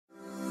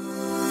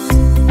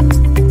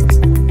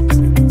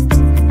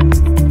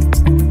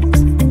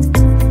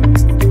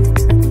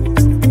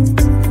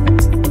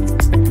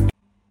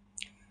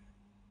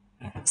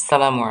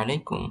Assalamu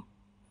alaikum.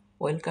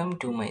 Welcome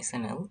to my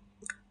channel.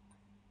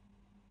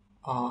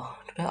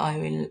 Today I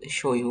will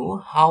show you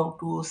how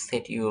to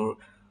set your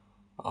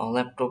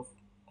laptop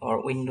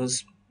or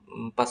Windows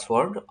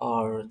password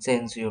or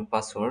change your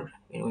password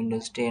in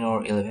Windows 10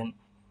 or 11.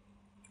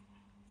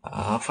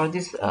 For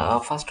this,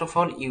 first of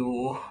all,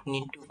 you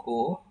need to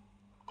go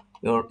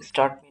your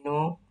start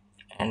menu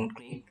and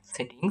click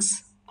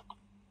settings.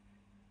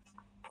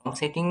 From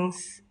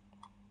settings,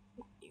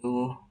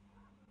 you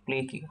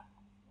click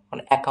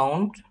on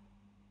account.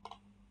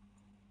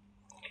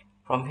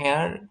 From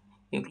here,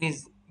 you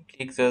please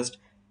click just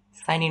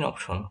sign in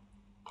option.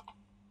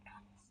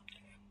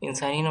 In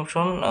sign in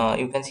option,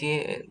 you can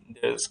see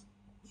there's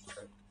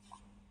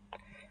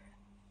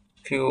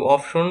few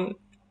option.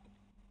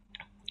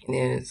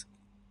 There's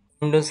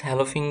Windows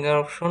Hello Finger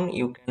option.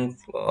 You can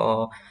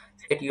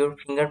set your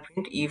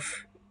fingerprint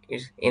if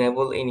it's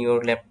enabled in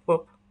your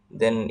laptop.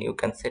 Then you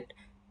can set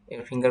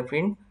your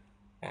fingerprint,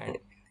 and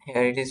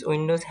here it is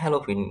Windows Hello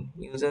Pin.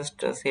 You just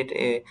set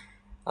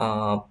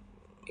uh,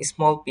 a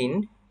small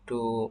pin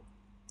to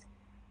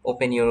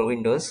open your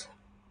Windows.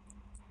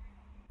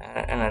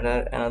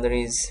 Another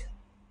is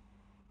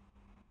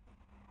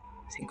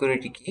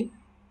security key.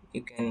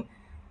 You can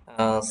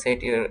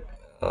set your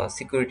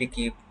security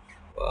key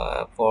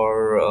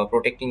for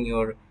protecting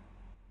your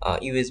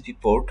USB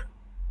port,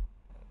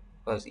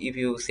 because if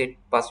you set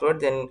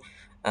password, then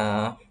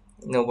uh,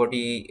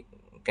 nobody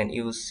can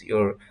use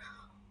your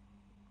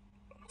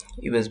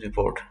USB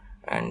port.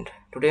 And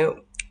today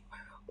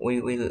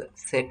we will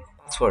set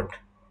password.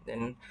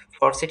 Then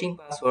for setting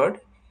password,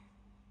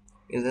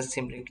 you just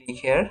simply click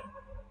here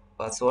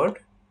password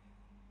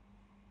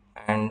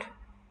and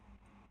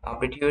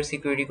update your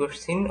security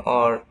question,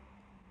 or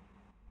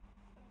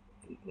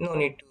no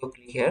need to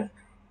click here.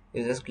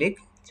 You just click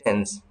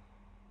change,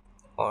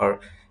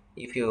 or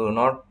if you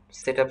not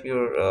set up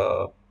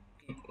your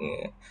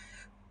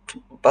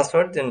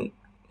password, then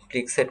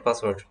click set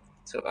password.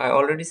 So I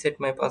already set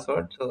my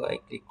password, so I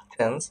click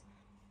change.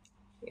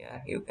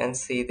 Yeah, you can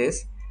see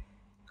this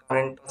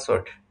current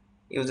password.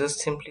 You just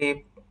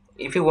simply,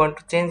 if you want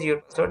to change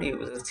your password, you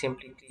just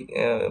simply click,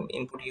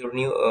 input your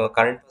new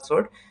current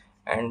password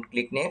and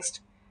click next.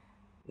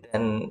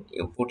 Then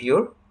you put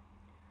your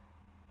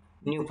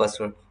new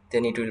password,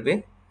 then it will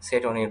be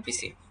set on your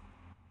PC.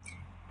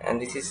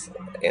 And this is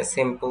a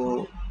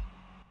simple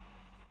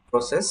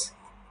process.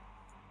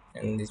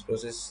 And this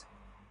process,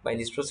 by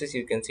this process,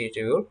 you can set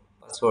your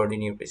password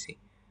in your PC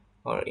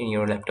or in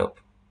your laptop.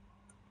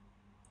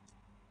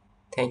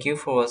 Thank you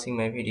for watching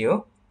my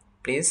video.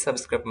 Please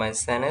subscribe my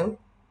channel